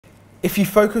If you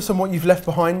focus on what you've left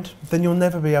behind, then you'll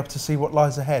never be able to see what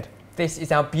lies ahead. This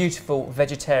is our beautiful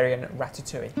vegetarian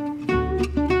ratatouille.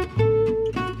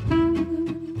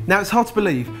 Now, it's hard to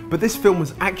believe, but this film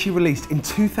was actually released in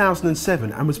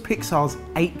 2007 and was Pixar's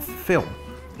 8th film.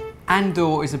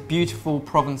 Andor is a beautiful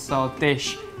provençal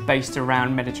dish based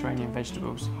around Mediterranean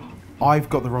vegetables.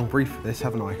 I've got the wrong brief for this,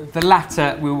 haven't I? The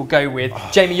latter we will go with.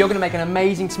 Jamie, you're going to make an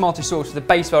amazing tomato sauce for the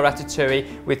base of our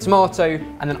ratatouille with tomato,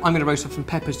 and then I'm going to roast up some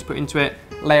peppers to put into it,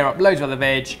 layer up loads of other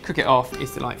veg, cook it off.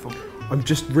 It's delightful. I'm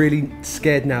just really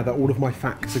scared now that all of my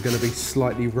facts are going to be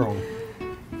slightly wrong.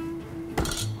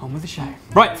 On with the show.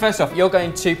 Right, first off, you're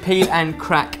going to peel and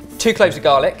crack 2 cloves of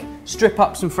garlic, strip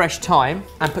up some fresh thyme,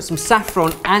 and put some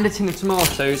saffron and a tin of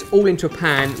tomatoes all into a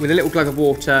pan with a little glug of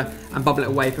water and bubble it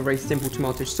away for a very simple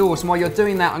tomato sauce. And while you're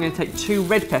doing that, I'm going to take 2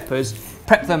 red peppers,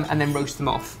 prep them, and then roast them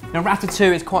off. Now,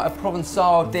 ratatouille is quite a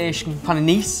Provençal dish, kind of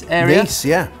Nice area. Nice,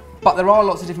 yeah. But there are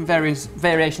lots of different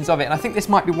variations of it, and I think this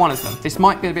might be one of them. This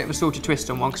might be a bit of a salty twist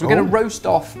on one, because we're going to roast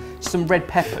off some red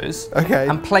peppers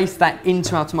and place that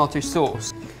into our tomato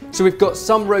sauce. So we've got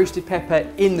some roasted pepper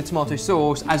in the tomato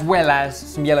sauce, as well as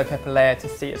some yellow pepper layer to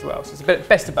see as well. So it's a bit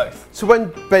best of both. So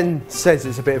when Ben says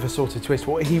it's a bit of a salty twist,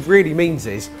 what he really means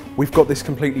is we've got this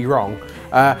completely wrong,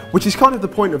 which is kind of the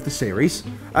point of the series.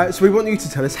 So we want you to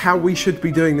tell us how we should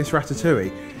be doing this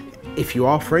ratatouille. If you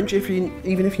are French,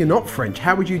 even if you're not French,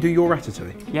 how would you do your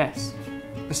ratatouille? Yes,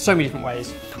 there's so many different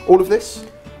ways. All of this?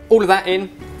 All of that in.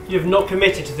 You've not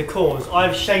committed to the cause.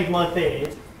 I've shaved my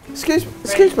beard. Excuse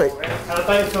me. I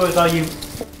don't feel as though you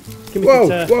Whoa,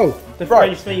 committed to the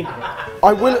French theme.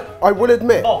 I will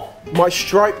admit, my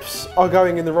stripes are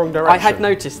going in the wrong direction. I had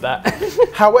noticed that.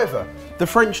 However, the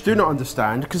French do not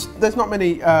understand, because there's not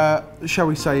many, shall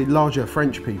we say, larger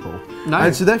French people. No.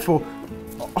 And so therefore,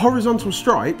 horizontal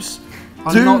stripes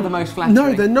are not the most flattering.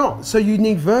 No, they're not. So you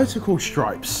need vertical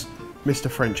stripes, Mr.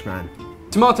 Frenchman.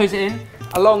 Tomatoes in,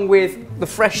 along with the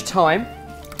fresh thyme,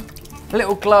 a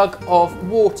little glug of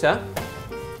water,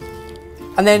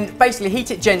 and then basically heat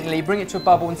it gently, bring it to a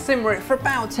bubble and simmer it for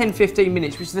about 10-15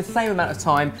 minutes, which is the same amount of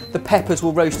time the peppers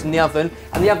will roast in the oven,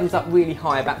 and the oven's up really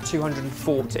high, about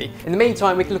 240. In the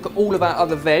meantime, we can look at all of our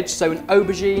other veg, so an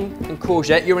aubergine and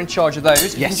courgette. You're in charge of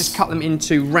those. You can just cut them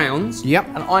into rounds. Yep.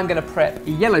 And I'm going to prep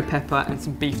a yellow pepper and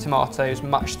some beef tomatoes,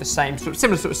 much the same,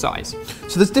 similar sort of size.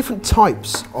 So there's different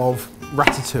types of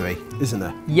ratatouille, isn't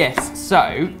there? Yes,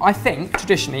 so I think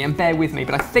traditionally, and bear with me,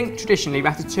 but I think traditionally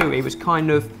ratatouille was kind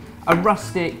of a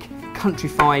rustic,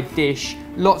 countrified dish,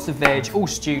 lots of veg, all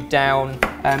stewed down,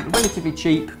 relatively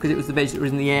cheap because it was the veg that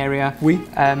was in the area. Oui.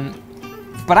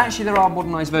 But actually there are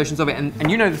modernised versions of it,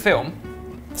 and you know the film.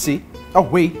 Si. Oh,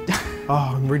 oui.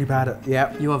 Oh, I'm really bad at,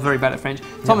 yeah. You are very bad at French.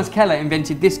 Thomas Keller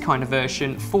invented this kind of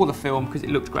version for the film because it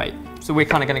looked great. So we're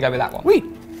kind of going to go with that one. Oui.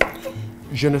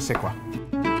 Je ne sais quoi.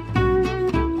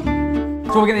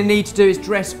 So what we're going to need to do is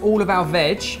dress all of our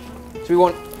veg. So we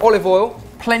want olive oil,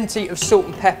 plenty of salt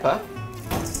and pepper,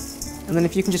 and then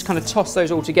if you can just kind of toss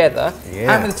those all together.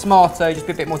 And with the tomato, just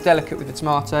be a bit more delicate with the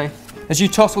tomato. As you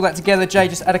toss all that together, Jay,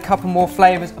 just add a couple more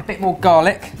flavours, a bit more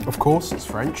garlic. Of course, it's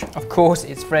French. Of course,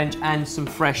 it's French, and some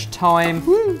fresh thyme.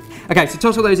 Woo. Okay, so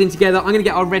toss all those in together. I'm going to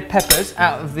get our red peppers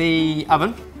out of the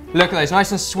oven. Look at those,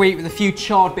 nice and sweet with a few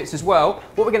charred bits as well.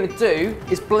 What we're going to do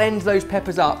is blend those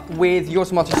peppers up with your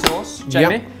tomato sauce,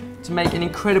 Jamie, to make an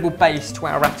incredible base to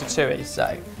our ratatouille.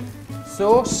 So,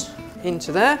 sauce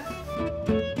into there,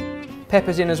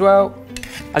 peppers in as well,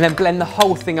 and then blend the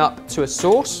whole thing up to a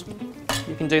sauce.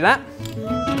 You can do that.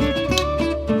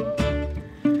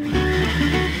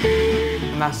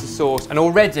 And that's the sauce. And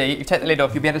already, if you take the lid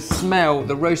off, you'll be able to smell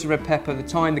the roasted red pepper, the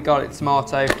thyme, the garlic, the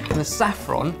tomato, and the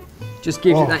saffron just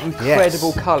gives it that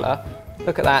incredible colour.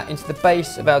 Look at that, into the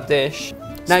base of our dish.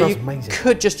 Now you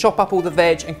could just chop up all the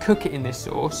veg and cook it in this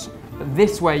sauce, but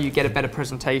this way you get a better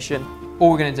presentation.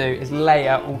 All we're going to do is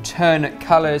layer alternate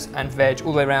colours and veg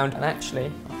all the way around, and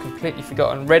actually, I've completely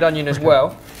forgotten, red onion as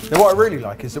well. Now what I really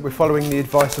like is that we're following the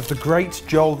advice of the great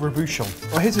Joel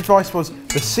Robuchon. Well, his advice was,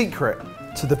 the secret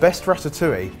to the best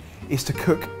ratatouille is to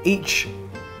cook each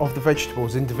of the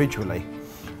vegetables individually,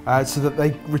 so that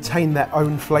they retain their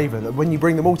own flavour, that when you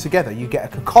bring them all together, you get a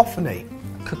cacophony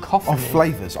of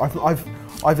flavours.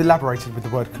 I've elaborated with the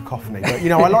word cacophony, but you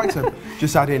know, I like to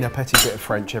just add in a petty bit of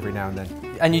French every now and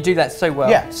then. And you do that so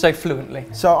well, so fluently.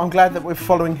 So I'm glad that we're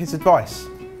following his advice.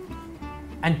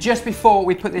 And just before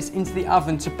we put this into the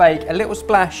oven to bake, a little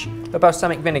splash of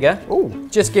balsamic vinegar. Ooh.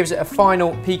 Just gives it a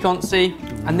final piquancy,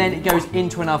 and then it goes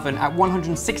into an oven at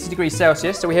 160 degrees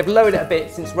Celsius. So we have lowered it a bit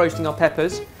since roasting our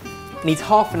peppers. It needs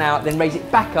half an hour, then raise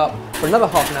it back up for another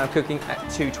half an hour cooking at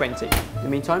 220. In the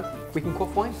meantime, we can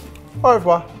quaff wine. Au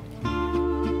revoir.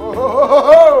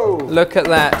 Look at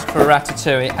that for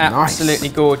ratatouille, absolutely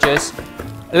gorgeous.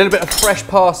 A little bit of fresh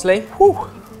parsley,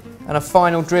 and a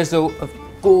final drizzle of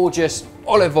gorgeous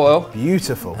olive oil.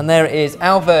 Beautiful. And there it is,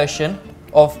 our version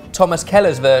of Thomas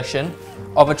Keller's version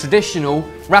of a traditional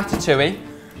ratatouille.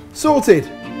 Sorted.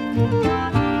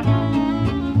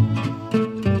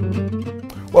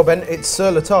 Well, Ben, it's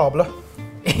sur la table.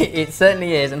 It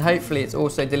certainly is, and hopefully it's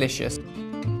also delicious.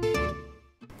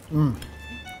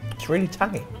 It's really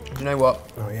tangy. Do you know what?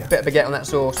 Oh, yeah. Bit of baguette on that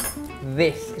sauce.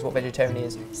 This is what vegetarian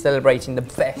is, celebrating the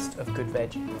best of good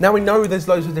veg. Now we know there's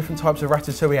loads of different types of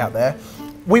ratatouille out there.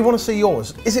 We want to see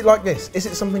yours. Is it like this? Is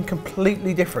it something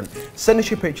completely different? Send us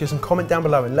your pictures and comment down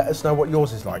below and let us know what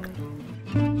yours is like.